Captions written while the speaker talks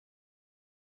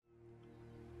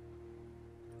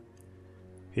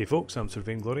Hey folks, I'm Sir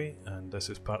Vainglory, and this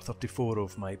is part 34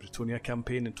 of my Bretonnia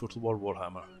campaign in Total War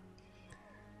Warhammer.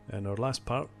 In our last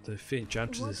part, the Fate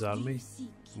Enchantress's army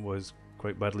was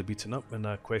quite badly beaten up in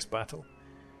a quest battle,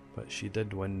 but she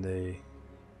did win the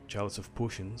Chalice of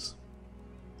Potions,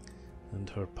 and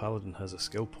her paladin has a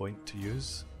skill point to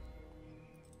use.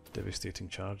 Devastating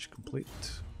charge complete.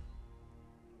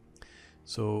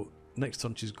 So next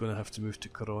turn she's going to have to move to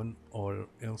Caron, or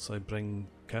else I bring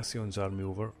Cassion's army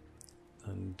over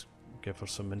and give her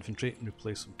some infantry and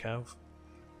replace some cav.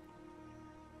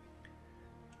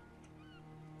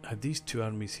 I had these two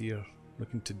armies here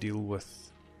looking to deal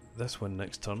with this one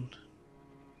next turn,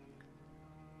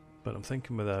 but I'm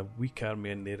thinking with a weak army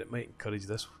in there it might encourage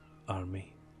this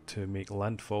army to make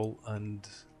landfall and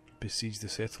besiege the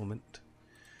settlement.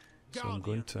 So I'm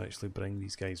going to actually bring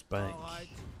these guys back.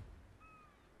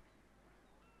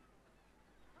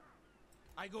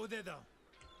 I go thither.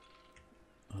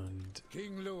 And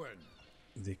King Louen,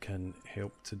 they can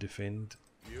help to defend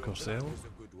Corcel.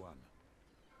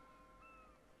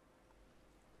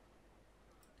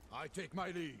 I take my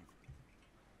leave.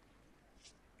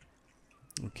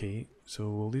 Okay, so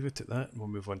we'll leave it at that and we'll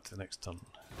move on to the next turn.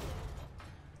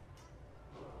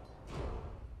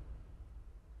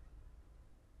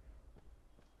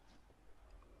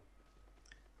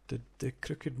 Did the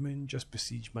Crooked Moon just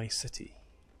besiege my city?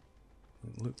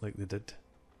 It looked like they did.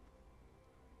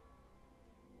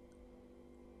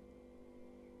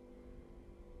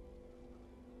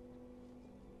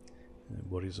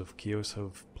 Warriors of Chaos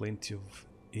have plenty of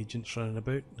agents running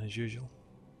about, as usual.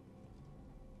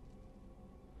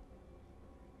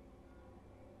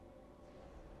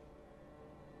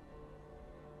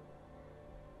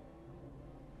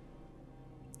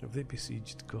 Have they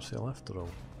besieged Corcel after all?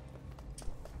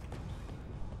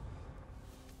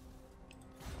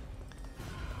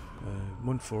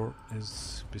 Montfort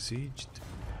is besieged,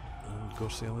 and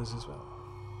Corcel is as well.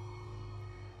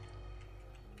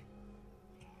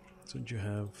 So do you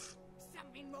have...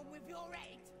 Something wrong with your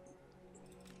head?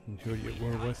 And who are you at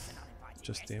war with?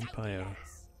 Just the Empire.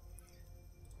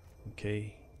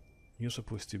 Okay, you're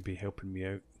supposed to be helping me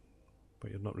out,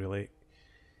 but you're not really.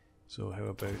 So how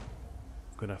about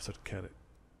going after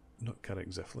not Carrick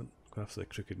Ziflin, going after the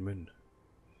Crooked Moon.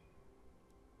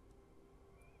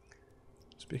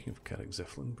 Speaking of Carrick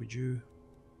Ziflin, would you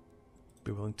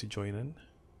be willing to join in?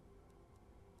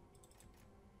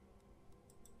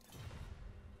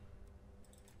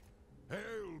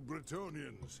 Hail,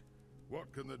 Bretonnians!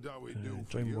 What can the Dowie do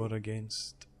for join you? war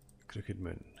against Crooked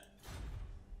Moon.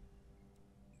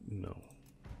 No.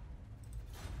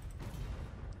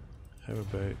 How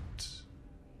about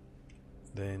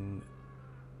then...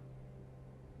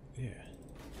 yeah.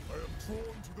 I am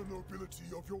drawn to the nobility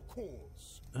of your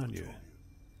cause. Are you?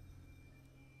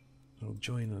 I'll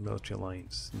join the military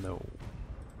alliance. No.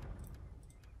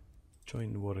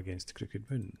 Join the war against the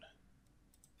Crooked Moon.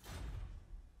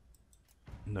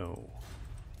 No.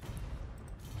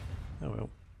 Oh well.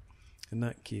 In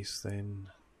that case then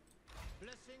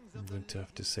I'm going to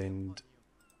have to send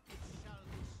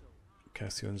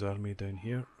Cassion's army down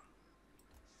here.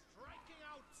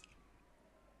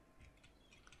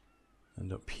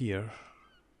 And up here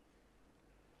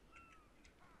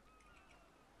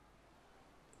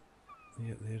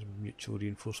yeah, they're mutual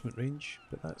reinforcement range,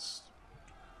 but that's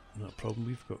not a problem.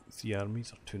 We've got 3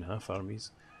 armies, or 2.5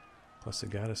 armies, plus a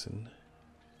garrison,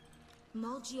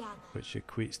 which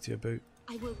equates to about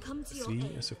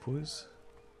 3, I suppose.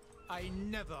 I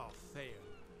never fail.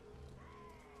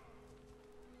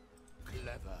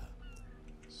 Clever.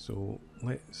 So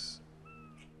let's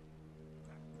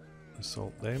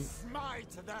assault them,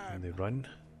 and they run.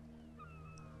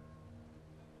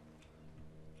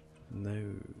 Now,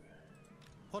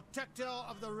 Protector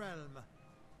of the realm.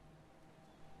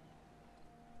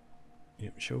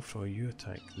 yep, Shelfroy, you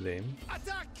attack them.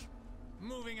 Attack!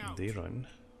 Moving out. They run.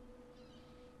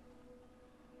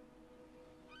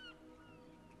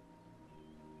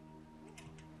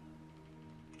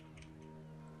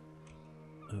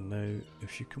 And now,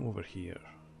 if you come over here,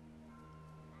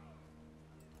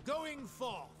 Going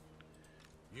forth.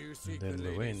 You seek then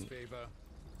the lady's Louen favor.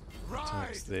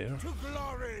 attacks there. To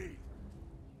glory.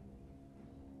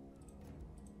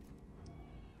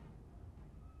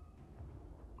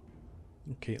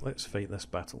 Okay, let's fight this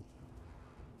battle.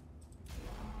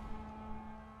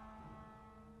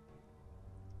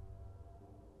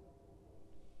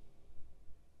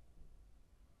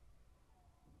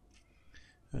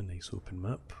 A nice open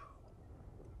map.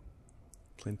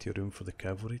 Plenty of room for the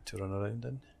cavalry to run around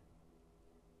in.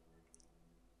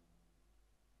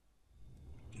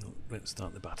 No, let's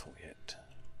start the battle yet.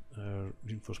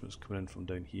 Reinforcements coming in from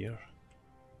down here.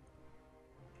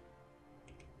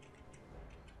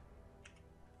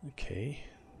 Okay,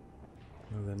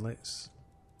 well then let's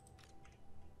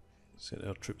set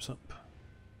our troops up.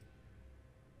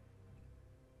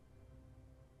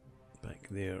 Back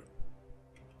there.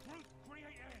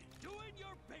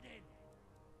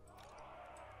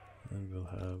 And we'll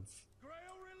have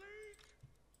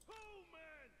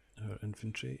our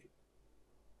infantry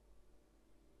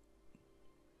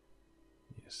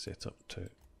set up to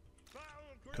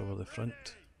cover the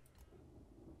front.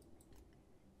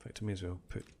 In fact, I may as well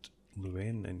put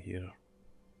Louen in here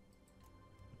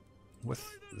with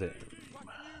them.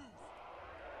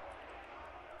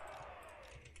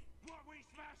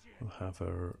 We'll have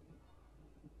our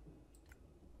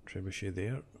trebuchet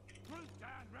there.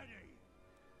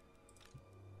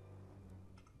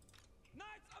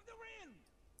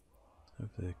 Have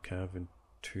the cav in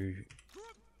 2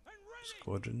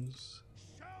 squadrons.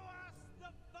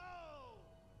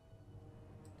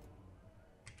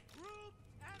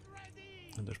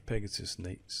 And there's Pegasus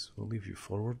Knights. We'll leave you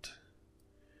forward.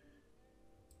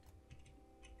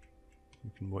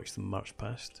 You can watch them march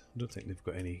past. I don't think they've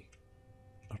got any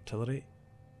artillery.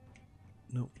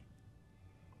 No.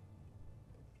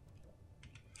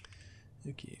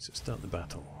 Okay, so start the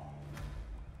battle.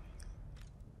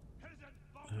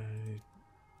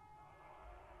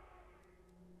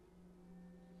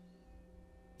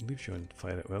 Leave you on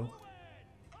fire at will.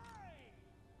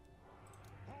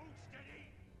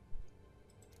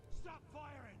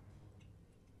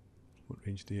 What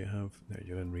range do you have? No,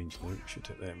 you're in range now.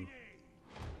 Shoot at them.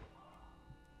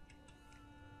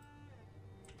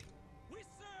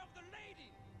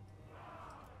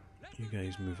 You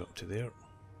guys move up to there.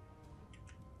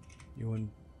 You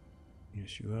on?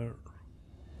 Yes, you are.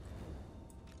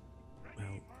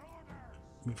 Well,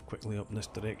 move quickly up in this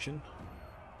direction.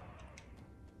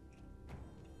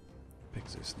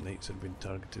 Pegasus Knights have been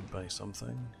targeted by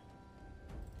something.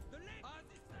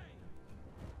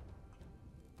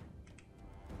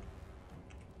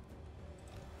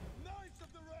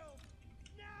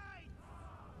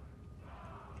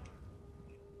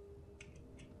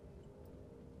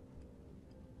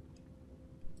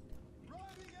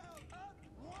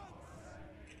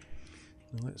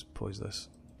 Now let's pause this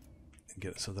and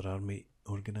get this other army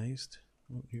organised.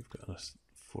 Oh, you've got a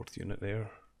 4th unit there.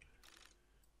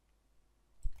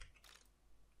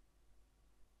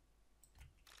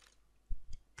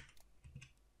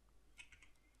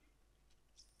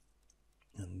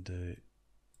 And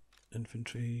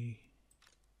infantry.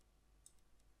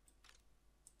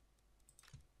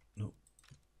 No.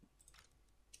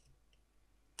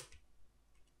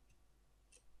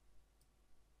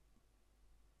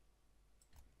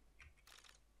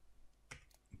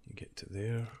 You get to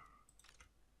there.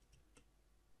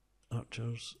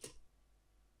 Archers.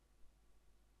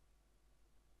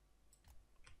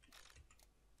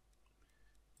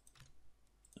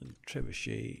 And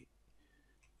trebuchet.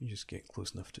 You just get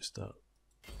close enough to start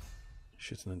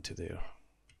shooting into there.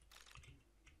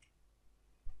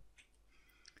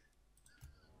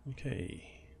 Okay.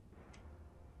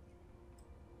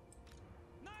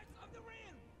 Knights of the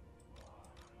Ring!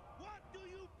 What do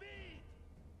you bid?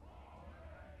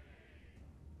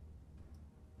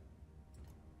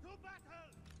 To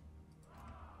battle!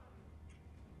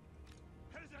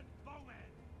 Peasant bowmen!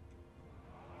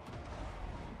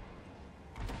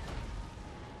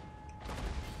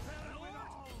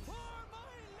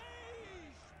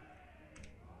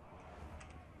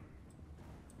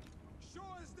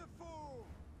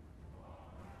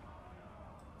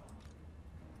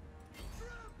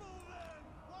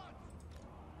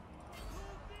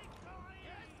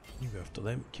 You go after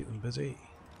them, keep them busy.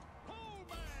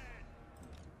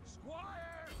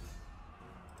 Squire!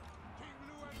 King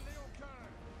Louen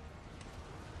Leocan!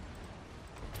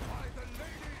 By the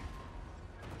lady!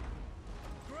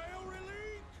 Grail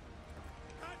relique!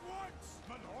 At once,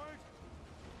 my lord!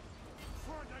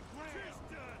 For the Grail!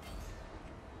 Tristan!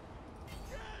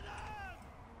 Get him!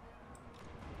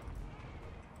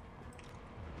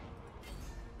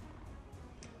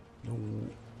 No.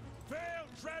 Fail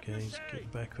Guys, trebuchet! get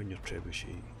back on your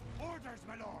trebuchet. Orders,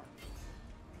 my lord!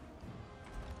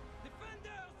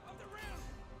 Defenders of the realm!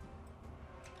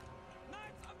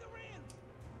 Knights of the Ring!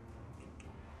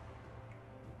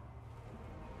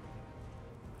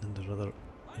 And there's other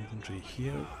infantry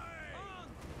here. On to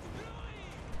glory!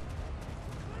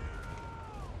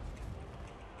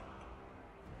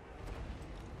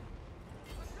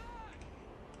 Attack!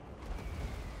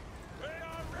 They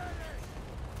are ready!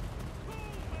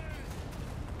 Bowmen!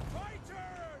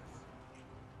 Fighters!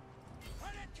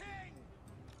 For the king!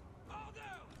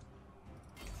 Orders!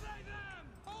 Slay them!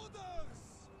 Orders!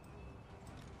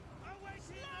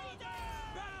 Awaiting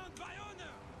orders! Bound by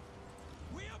honor!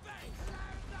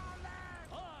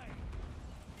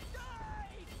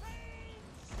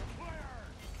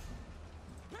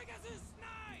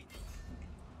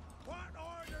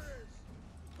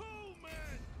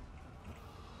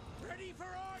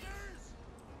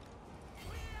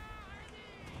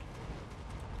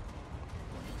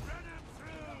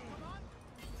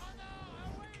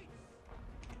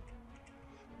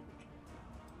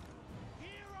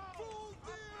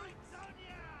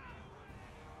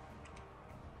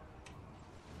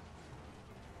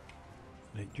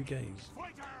 you guys.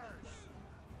 Fighters!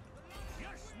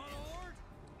 Yes, my lord!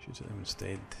 Shoot at them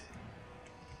instead.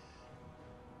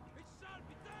 It shall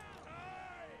be done!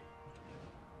 Aye!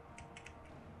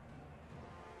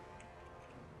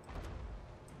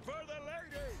 For the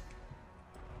lady!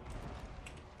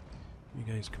 You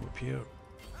guys come up here.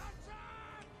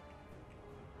 Attack!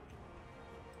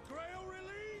 Grail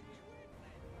relief!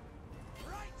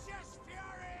 Righteous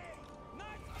fury!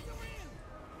 Knights of the Ring!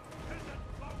 Peasant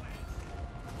bowmen!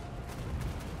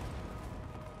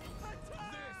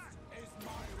 Attack! This is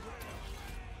my will!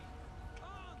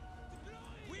 On to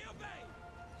glory! We obey!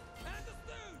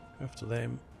 Understood! After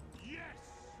them, Yes!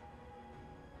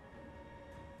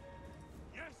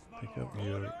 Yes, my pick lord! up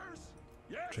your Orders?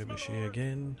 Yes, my trebuchet lord!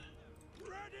 again.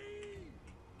 Ready!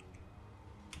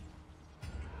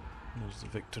 There's the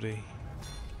victory.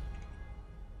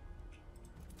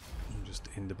 And just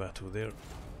end the battle there.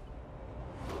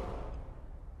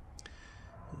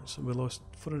 So we lost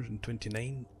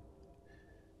 429.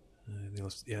 They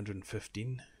lost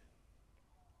 815.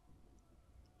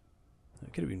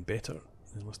 That could have been better.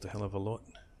 They lost a hell of a lot,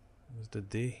 as did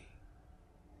they.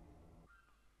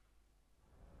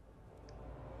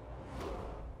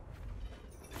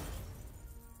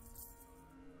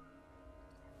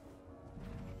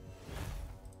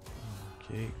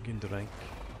 Okay, gained the rank,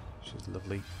 which is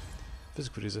lovely.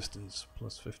 Physical resistance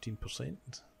plus 15%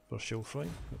 for shell fry,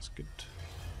 that's good.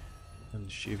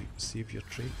 And save your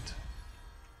trait.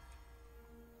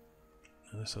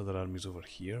 And this other army's over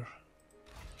here.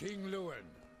 King Louen,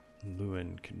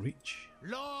 Louen can reach,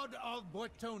 Lord of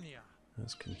Bretonnia,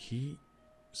 as can he.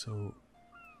 So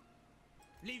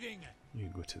leaving you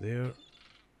go to there.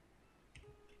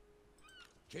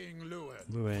 King Louen.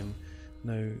 Louen.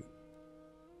 Now,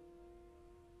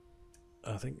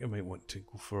 I think I might want to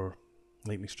go for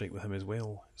lightning strike with him as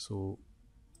well. So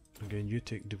again, you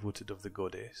take Devoted of the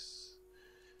Goddess.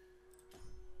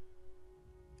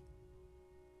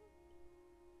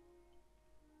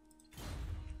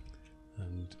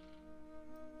 And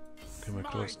come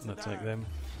across and attack them.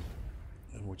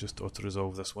 And we'll just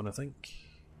auto-resolve this one, I think.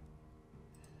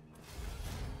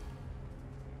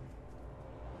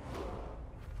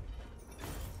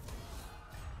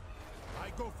 I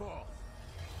go forth.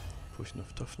 Potion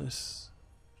of Toughness.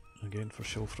 Again for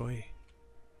Shellfroy.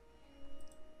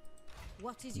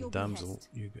 What is your Damsel, behest?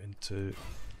 you go into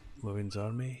Lowen's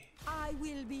army. I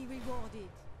will be rewarded.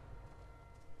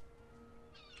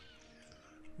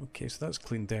 Okay, so that's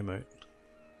cleaned them out.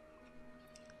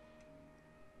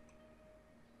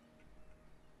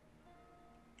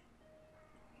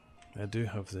 I do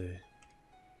have the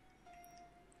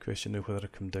question of whether I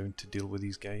come down to deal with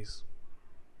these guys.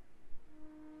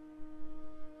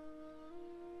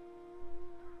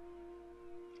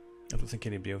 I don't think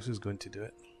anybody else is going to do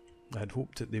it. I had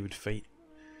hoped that they would fight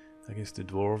against the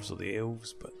dwarves or the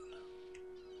elves, but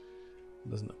it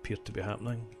doesn't appear to be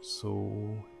happening.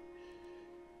 So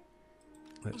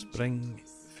let's bring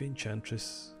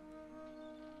Enchantress.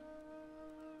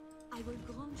 I will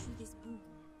grant you this boon.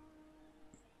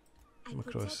 I Come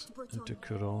across protect into Bretonnia.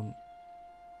 Couronne.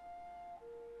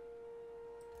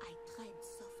 I tread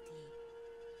softly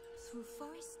through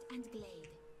forest and glade.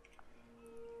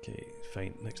 Okay,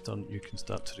 fine. Next turn you can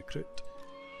start to recruit.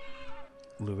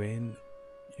 Louen,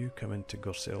 you come into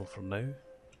Gorcel for now.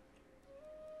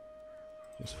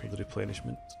 Just for the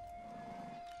replenishment.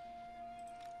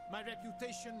 My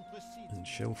reputation precedes And me.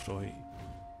 Shellfroy,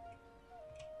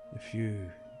 if you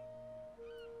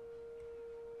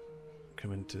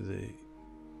come into the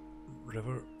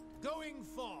river Going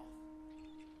forth,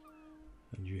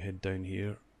 and you head down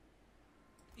here,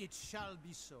 it shall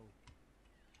be so.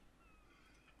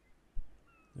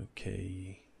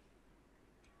 okay.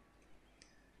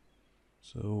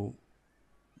 So,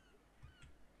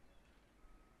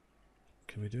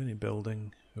 can we do any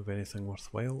building of anything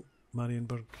worthwhile,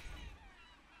 Marienburg?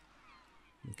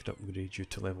 We could upgrade you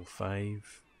to level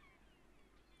 5.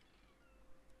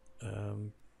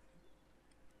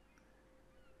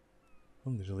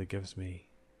 Only really gives me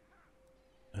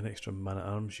an extra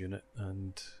man-at-arms unit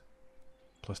and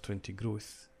plus 20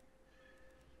 growth,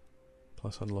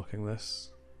 plus unlocking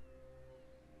this.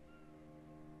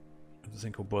 I don't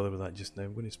think I'll bother with that just now.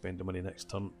 I'm going to spend the money next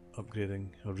turn upgrading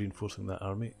or reinforcing that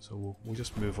army, so we'll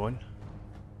just move on.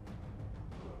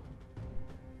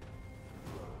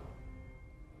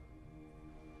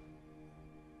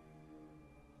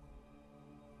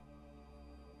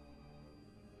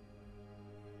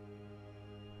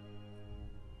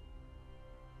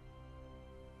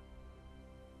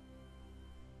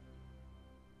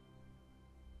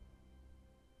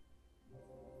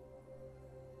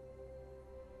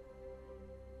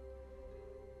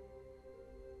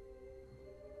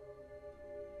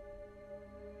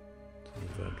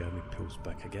 The Varg army pulls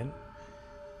back again.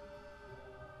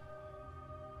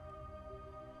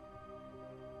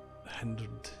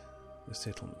 Hindered the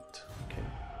settlement. Okay.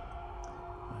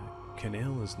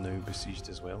 Canel is now besieged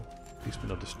as well.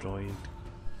 Policemen are destroyed.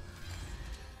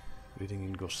 Raiding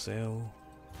in Gorcel.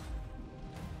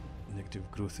 Negative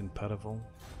growth in Paraval.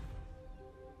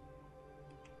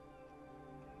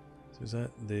 So is that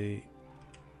the...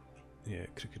 yeah,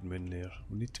 Crooked Moon there.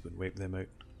 We need to go and wipe them out.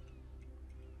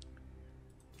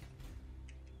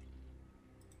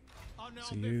 Honor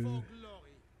So before you glory.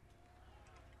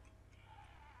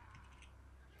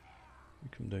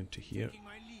 come down to here. Taking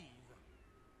my leave.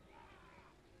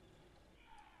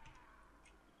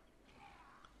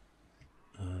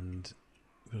 And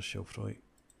where's Shelfroy?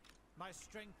 My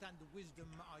strength and wisdom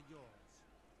are yours.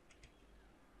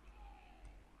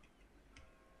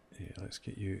 Yeah, let's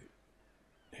get you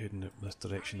heading up this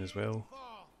direction as well.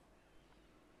 Forth.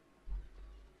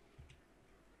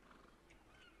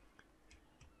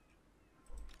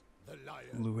 The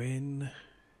lion. Louen.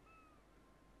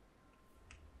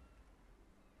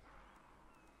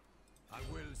 I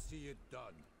will see it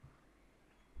done.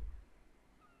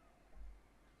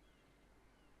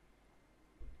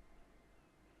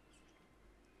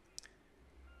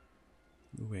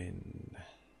 Louen.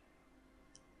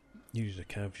 Use a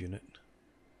cav unit.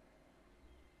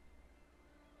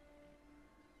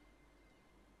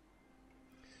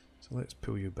 So let's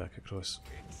pull you back across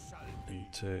It shall be.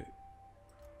 into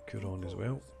Curon as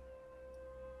well.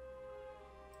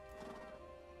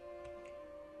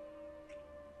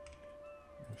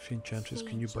 Enchantress,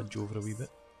 can you budge over a wee bit?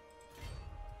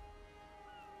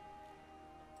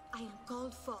 I am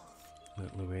called forth.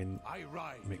 Let Louen I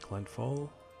ride. make landfall.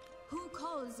 Who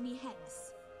calls me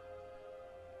hence?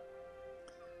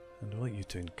 And I'd like you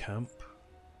to encamp.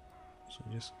 So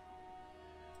just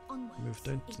Onwards move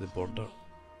down to in the border. her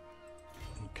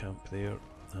name. Encamp there.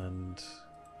 And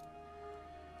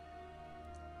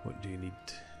what do you need?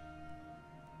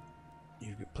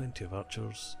 You've got plenty of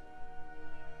archers.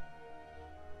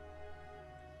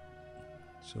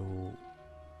 So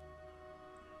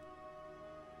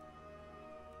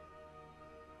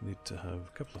need to have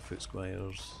a couple of foot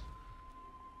squires,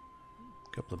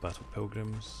 a couple of battle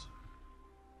pilgrims.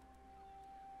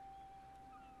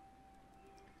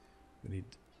 We need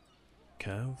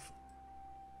cav.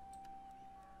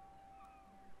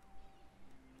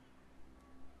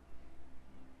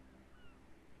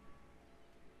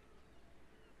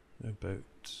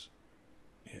 About,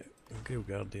 yeah, a Gale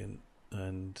Guardian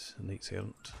and a Knight's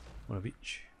Errant, one of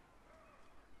each.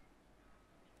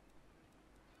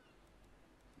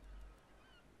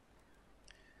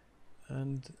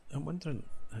 And I'm wondering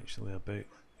actually about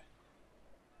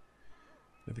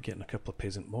maybe getting a couple of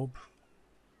peasant mob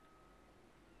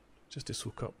just to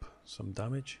soak up some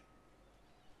damage.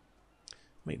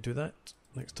 Might do that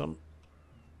next turn.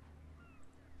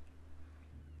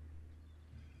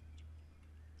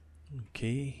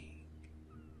 Okay,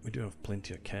 we do have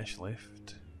plenty of cash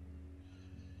left.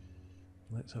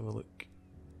 Let's have a look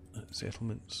at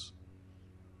settlements.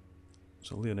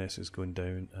 So Lyonesse is going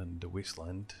down, and the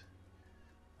Wasteland,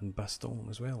 and Baston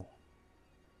as well.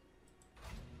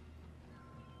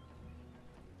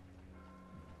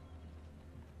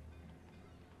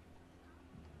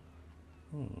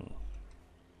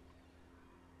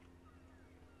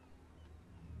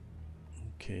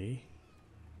 Okay.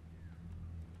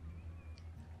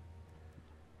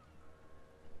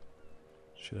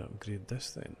 Should I upgrade this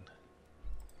then?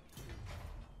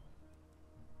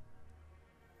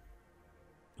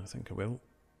 I think I will.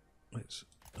 Let's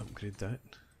upgrade that.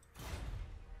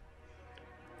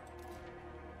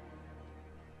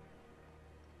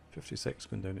 $56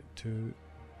 going down at 2,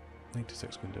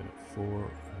 96 going down at 4,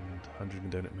 and 100 going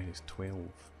down at minus 12.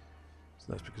 So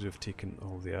that's because we've taken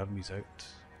all the armies out.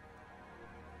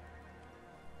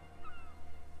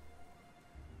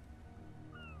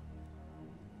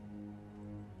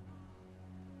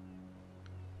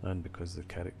 And because of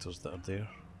the characters that are there.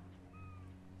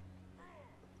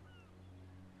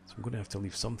 So I'm going to have to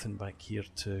leave something back here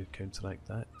to counteract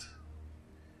that.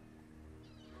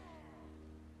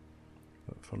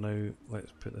 But for now,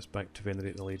 let's put this back to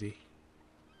Venerate the Lady.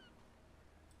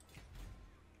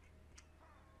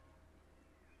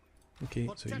 Okay,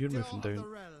 so you're moving Protector of down the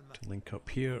realm. to link up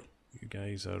here. You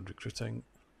guys are recruiting.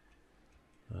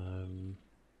 How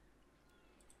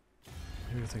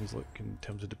do things look in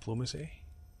terms of diplomacy?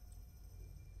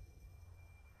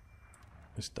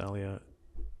 Estalia,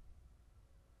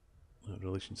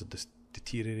 relations are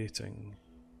deteriorating.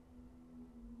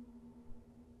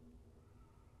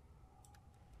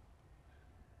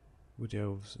 Wood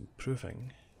Elves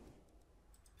improving.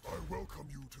 I welcome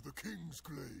you to the King's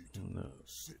Glade. No.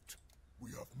 Sit.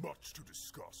 We have much to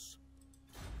discuss.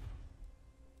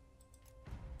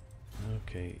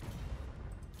 Okay.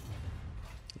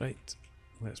 Right.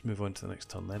 Let's move on to the next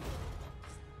turn then.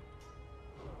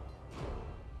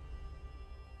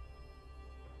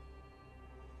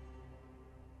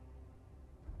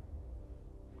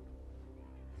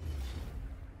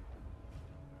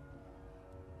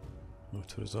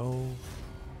 Auto resolve.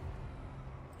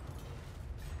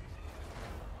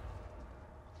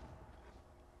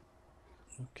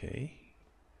 Okay.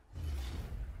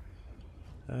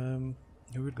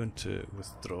 We're going to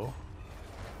withdraw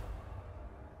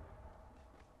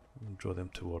and draw them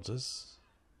towards us.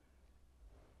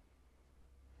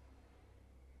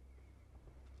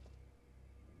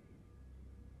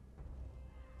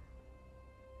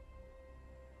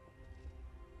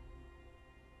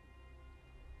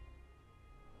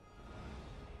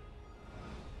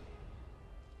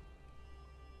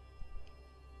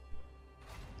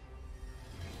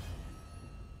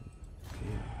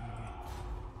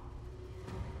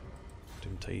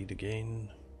 Tide again.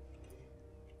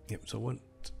 Yep, so I want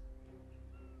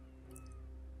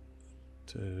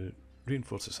to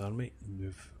reinforce this army,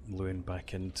 move Louen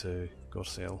back into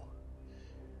Gorcel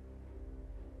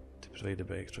to provide a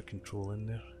bit extra control in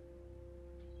there.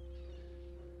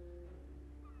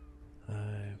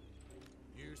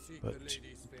 But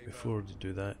before you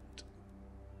do that,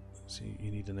 see, you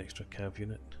need an extra cav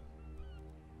unit.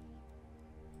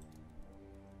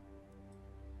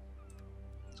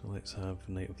 So let's have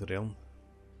Knight of the Realm,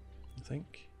 I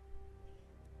think.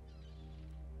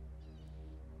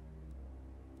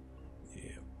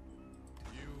 Yeah.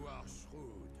 You are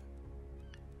shrewd.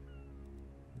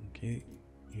 Okay,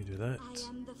 you do that. I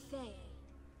am the Fae.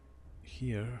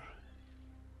 Here.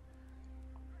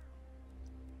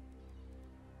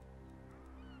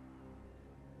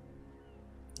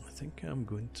 I think I'm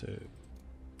going to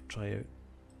try out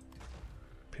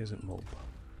Peasant Mob.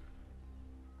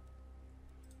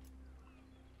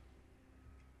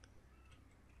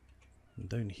 And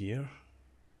down here,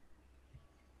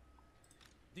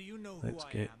 Do you know let's who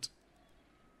I get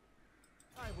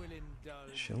am? I will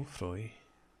indulge. Shelfroy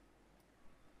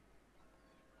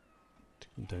to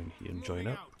come down here and join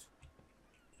Moving up.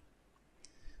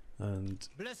 out. And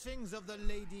Blessings of the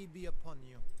lady be upon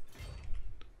you.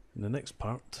 in the next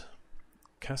part,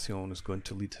 Cassian is going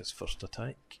to lead his first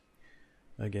attack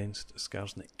against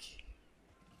Skarsnik.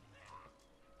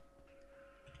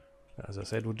 As I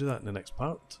said, we'll do that in the next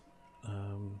part.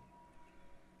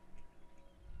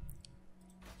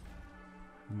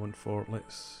 One for,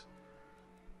 let's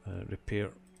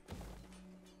repair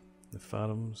the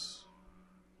farms,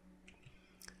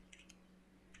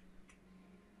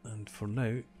 and for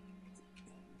now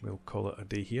we'll call it a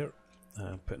day here,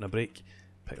 put in a break,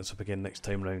 pick this up again next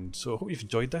time round. So I hope you've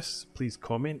enjoyed this. Please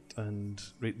comment and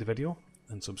rate the video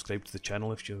and subscribe to the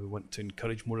channel if you want to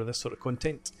encourage more of this sort of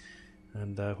content,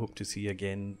 and I hope to see you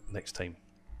again next time.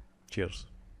 Cheers.